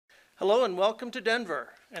Hello and welcome to Denver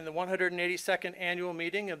and the 182nd annual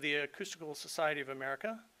meeting of the Acoustical Society of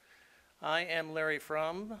America. I am Larry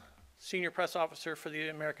Frum, Senior Press Officer for the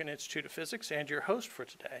American Institute of Physics and your host for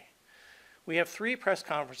today. We have 3 press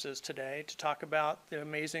conferences today to talk about the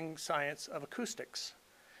amazing science of acoustics.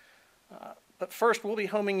 But first we'll be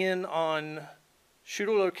homing in on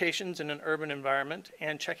shooter locations in an urban environment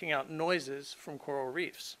and checking out noises from coral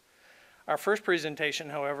reefs. Our first presentation,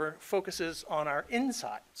 however, focuses on our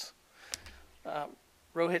insides.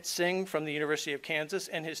 Rohit Singh from the University of Kansas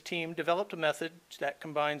and his team developed a method that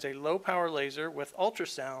combines a low-power laser with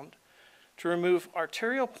ultrasound to remove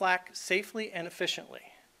arterial plaque safely and efficiently.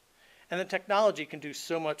 And the technology can do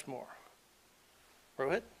so much more.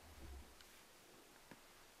 Rohit?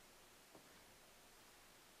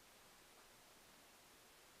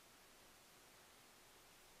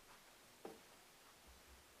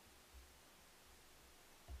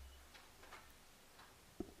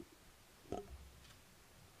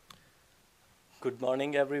 Good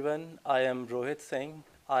morning, everyone. I am Rohit Singh.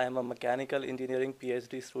 I am a mechanical engineering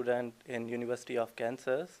PhD student in University of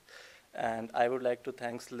Kansas, and I would like to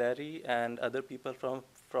thank Larry and other people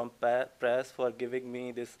from press for giving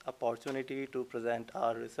me this opportunity to present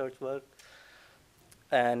our research work.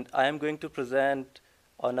 And I am going to present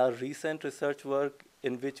on our recent research work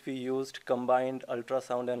in which we used combined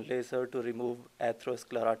ultrasound and laser to remove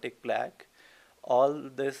atherosclerotic plaque. All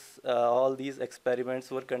these experiments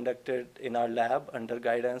were conducted in our lab under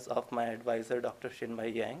guidance of my advisor, Dr.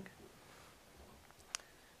 Shinmay Yang.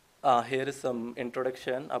 Here is some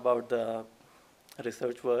introduction about the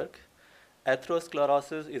research work.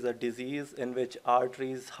 Atherosclerosis is a disease in which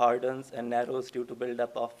arteries hardens and narrows due to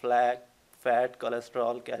buildup of plaque, fat,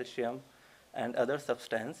 cholesterol, calcium, and other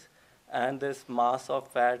substance. And this mass of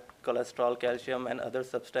fat, cholesterol, calcium, and other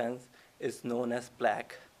substance is known as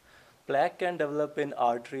plaque. Plaque can develop in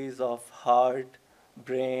arteries of heart,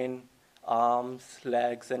 brain, arms,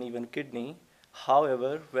 legs, and even kidney.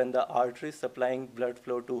 However, when the arteries supplying blood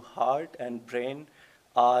flow to heart and brain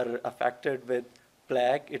are affected with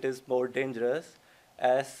plaque, it is more dangerous,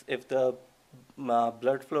 as if the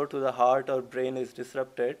blood flow to the heart or brain is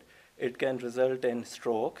disrupted, it can result in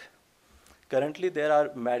stroke. Currently, there are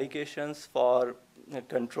medications for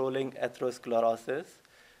controlling atherosclerosis.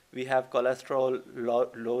 We have cholesterol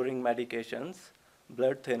lowering medications,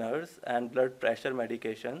 blood thinners, and blood pressure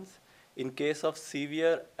medications. In case of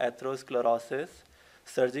severe atherosclerosis,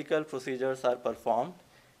 surgical procedures are performed.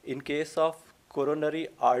 In case of coronary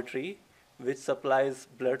artery, which supplies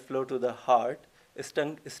blood flow to the heart,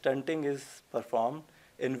 stenting is performed,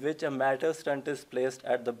 in which a metal stent is placed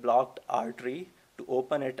at the blocked artery to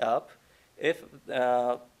open it up. If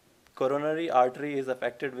coronary artery is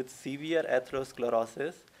affected with severe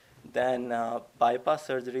atherosclerosis, then bypass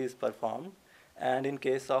surgery is performed. And in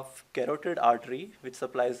case of carotid artery, which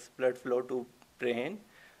supplies blood flow to brain,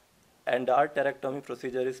 and endarterectomy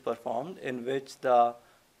procedure is performed, in which the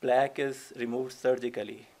plaque is removed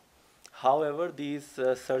surgically. However, these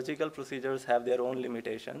surgical procedures have their own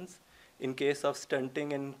limitations. In case of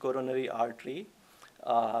stenting in coronary artery,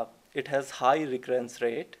 it has high recurrence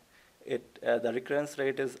rate. The recurrence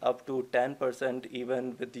rate is up to 10%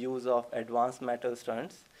 even with use of advanced metal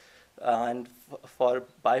stents. And for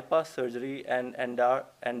bypass surgery and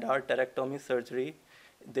endarterectomy surgery,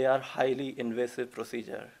 they are highly invasive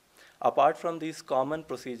procedure. Apart from these common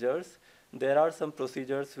procedures, there are some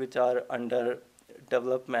procedures which are under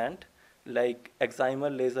development, like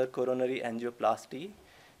excimer laser coronary angioplasty,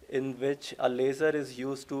 in which a laser is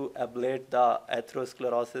used to ablate the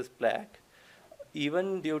atherosclerosis plaque.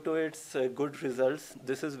 Even due to its good results,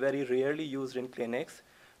 this is very rarely used in clinics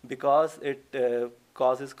because it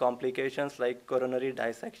causes complications like coronary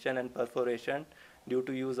dissection and perforation due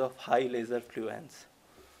to use of high laser fluence.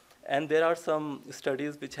 And there are some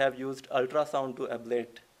studies which have used ultrasound to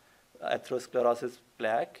ablate atherosclerosis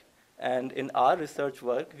plaque. And in our research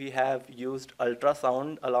work, we have used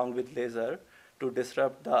ultrasound along with laser to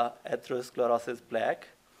disrupt the atherosclerosis plaque.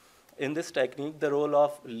 In this technique, the role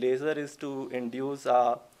of laser is to induce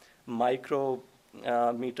a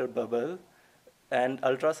micrometer bubble, and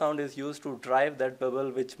ultrasound is used to drive that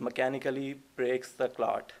bubble, which mechanically breaks the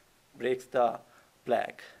clot, breaks the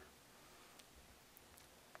plaque.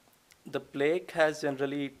 The plaque has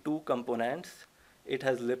generally 2 components. It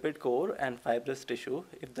has lipid core and fibrous tissue.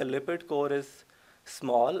 If the lipid core is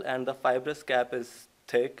small and the fibrous cap is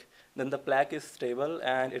thick, then the plaque is stable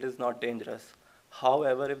and it is not dangerous.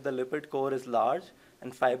 However, if the lipid core is large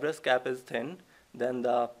and fibrous cap is thin, then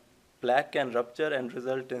the plaque can rupture and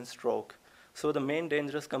result in stroke. So the main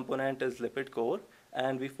dangerous component is lipid core,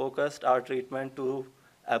 and we focused our treatment to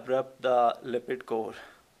abrupt the lipid core.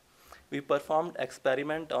 we performed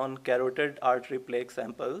experiment on carotid artery plaque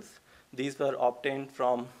samples. These were obtained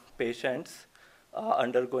from patients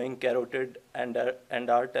undergoing carotid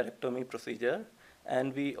endarterectomy procedure,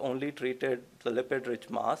 and we only treated the lipid-rich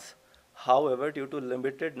mass. However, due to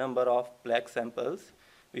limited number of plaque samples,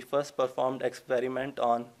 we first performed experiment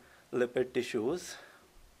on lipid tissues.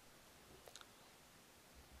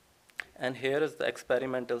 And here is the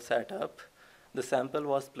experimental setup. The sample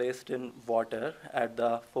was placed in water at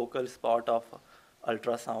the focal spot of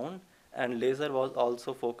ultrasound, and laser was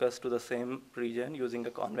also focused to the same region using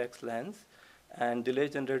a convex lens. And delay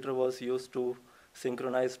generator was used to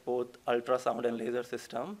synchronize both ultrasound and laser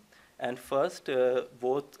system. And first,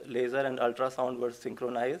 both laser and ultrasound were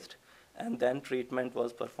synchronized, and then treatment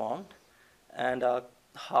was performed. And a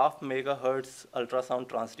 0.5 megahertz ultrasound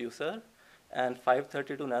transducer and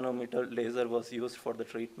 532 nanometer laser was used for the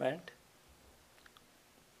treatment.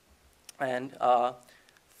 And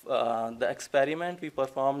the experiment we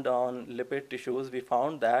performed on lipid tissues, we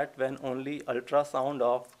found that when only ultrasound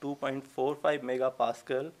of 2.45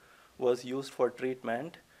 megapascal was used for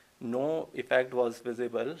treatment, no effect was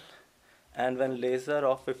visible. And when laser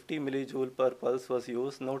of 50 millijoule per pulse was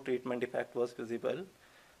used, no treatment effect was visible.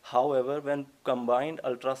 However, when combined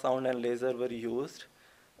ultrasound and laser were used,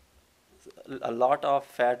 a lot of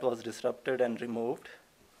fat was disrupted and removed.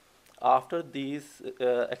 After these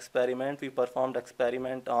experiments, we performed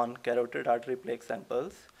experiment on carotid artery plaque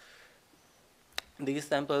samples. These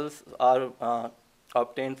samples are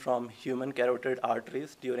obtained from human carotid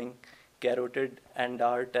arteries during carotid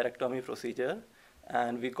endarterectomy procedure.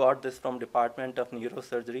 And we got this from Department of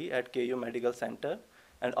Neurosurgery at KU Medical Center.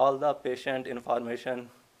 And all the patient information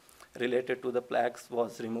related to the plaques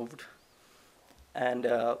was removed. And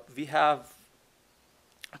we have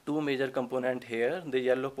two major components here. The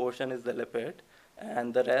yellow portion is the lipid,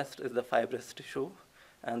 and the rest is the fibrous tissue.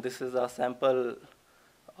 And this is a sample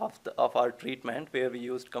of our treatment where we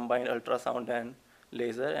used combined ultrasound and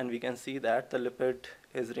laser, and we can see that the lipid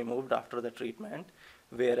is removed after the treatment,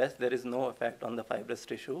 whereas there is no effect on the fibrous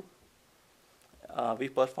tissue. We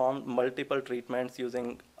performed multiple treatments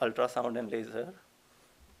using ultrasound and laser.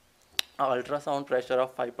 Ultrasound pressure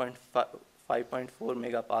of 5.4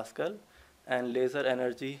 megapascal and laser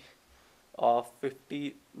energy of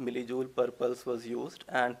 50 millijoule per pulse was used,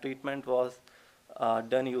 and treatment was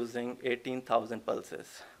done using 18,000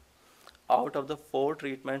 pulses. Out of the 4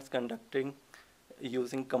 treatments conducting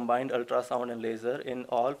using combined ultrasound and laser, in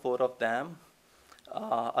all 4 of them,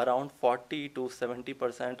 around 40 to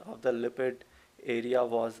 70% of the lipid area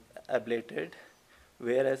was ablated,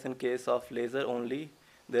 whereas in case of laser only,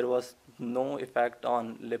 there was no effect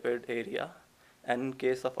on lipid area. And in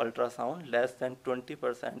case of ultrasound, less than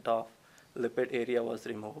 20% of lipid area was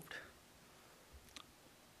removed.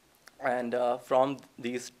 And from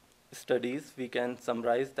these studies, we can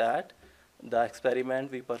summarize that the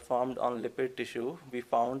experiment we performed on lipid tissue, we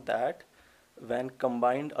found that when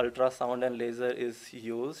combined ultrasound and laser is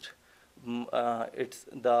used,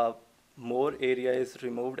 the more area is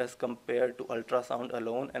removed as compared to ultrasound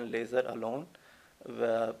alone and laser alone.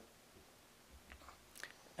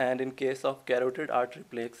 And in case of carotid artery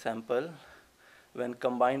plaque sample, when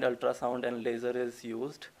combined ultrasound and laser is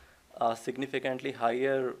used, significantly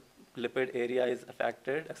higher lipid area is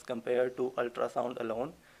affected as compared to ultrasound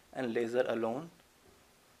alone and laser alone.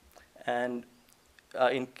 And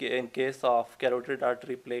in case of carotid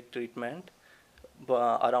artery plaque treatment,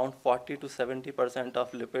 around 40 to 70%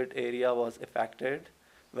 of lipid area was affected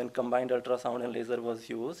when combined ultrasound and laser was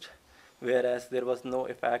used, whereas there was no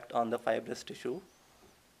effect on the fibrous tissue.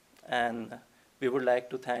 And we would like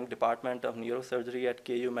to thank Department of Neurosurgery at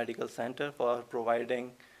KU Medical Center for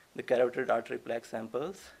providing the carotid artery plaque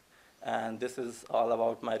samples. And this is all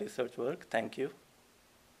about my research work. Thank you.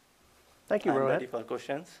 Thank you, Rohit. I'm ready for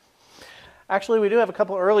questions. Actually, we do have a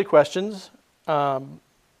couple early questions.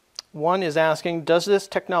 One is asking, does this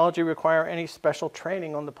technology require any special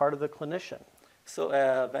training on the part of the clinician? So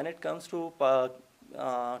when it comes to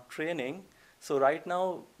training, so right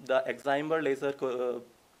now the excimer laser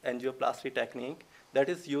angioplasty technique that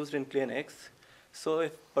is used in clinics. So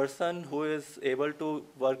if person who is able to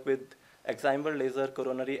work with excimer laser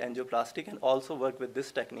coronary angioplasty can also work with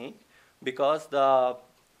this technique, because the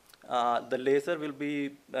laser will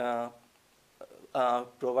be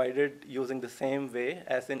provided using the same way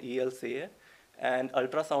as in ELCA, and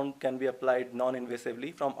ultrasound can be applied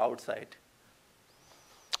non-invasively from outside.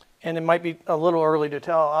 And it might be a little early to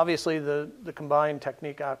tell. Obviously, the combined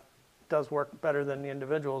technique does work better than the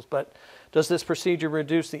individuals, but does this procedure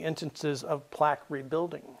reduce the instances of plaque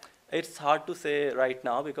rebuilding? It's hard to say right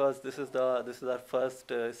now, because this is our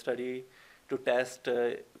first study to test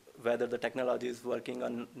whether the technology is working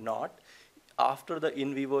or not. After the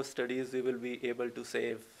in vivo studies, we will be able to say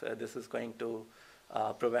if this is going to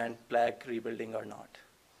prevent plaque rebuilding or not.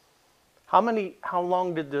 How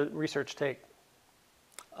long did the research take?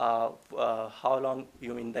 How long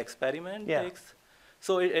you mean the experiment takes?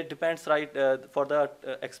 So it depends, right? For the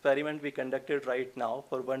experiment we conducted right now,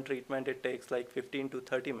 for one treatment it takes like 15 to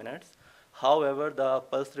 30 minutes. However, the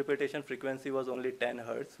pulse repetition frequency was only 10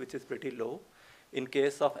 hertz, which is pretty low. In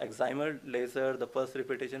case of excimer laser, the pulse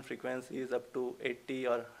repetition frequency is up to 80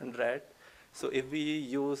 or 100. So if we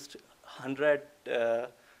used 100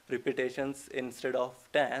 repetitions instead of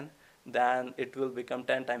 10, then it will become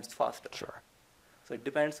 10 times faster. Sure. So it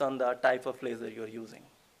depends on the type of laser you're using.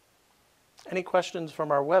 Any questions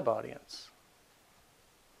from our web audience?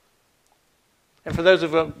 And for those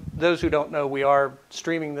who don't know, we are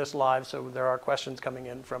streaming this live, so there are questions coming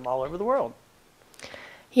in from all over the world.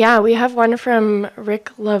 Yeah, we have one from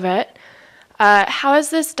Rick Lovett. How is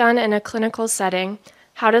this done in a clinical setting?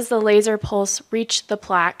 How does the laser pulse reach the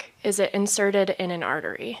plaque? Is it inserted in an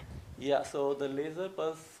artery? Yeah, so the laser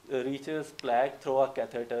pulse reaches plaque through a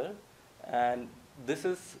catheter, and this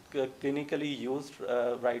is clinically used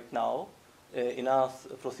right now in a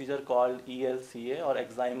procedure called ELCA, or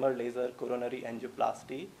excimer laser coronary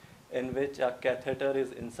angioplasty, in which a catheter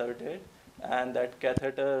is inserted, and that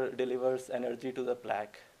catheter delivers energy to the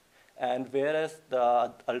plaque. And whereas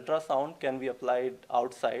the ultrasound can be applied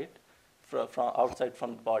outside,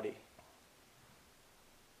 from the body.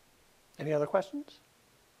 Any other questions?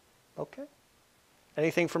 Okay.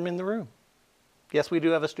 Anything from in the room? Yes, we do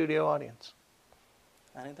have a studio audience.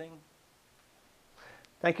 Anything?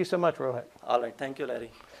 Thank you so much, Rohit. All right, thank you,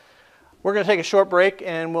 Larry. We're going to take a short break,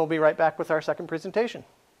 and we'll be right back with our second presentation.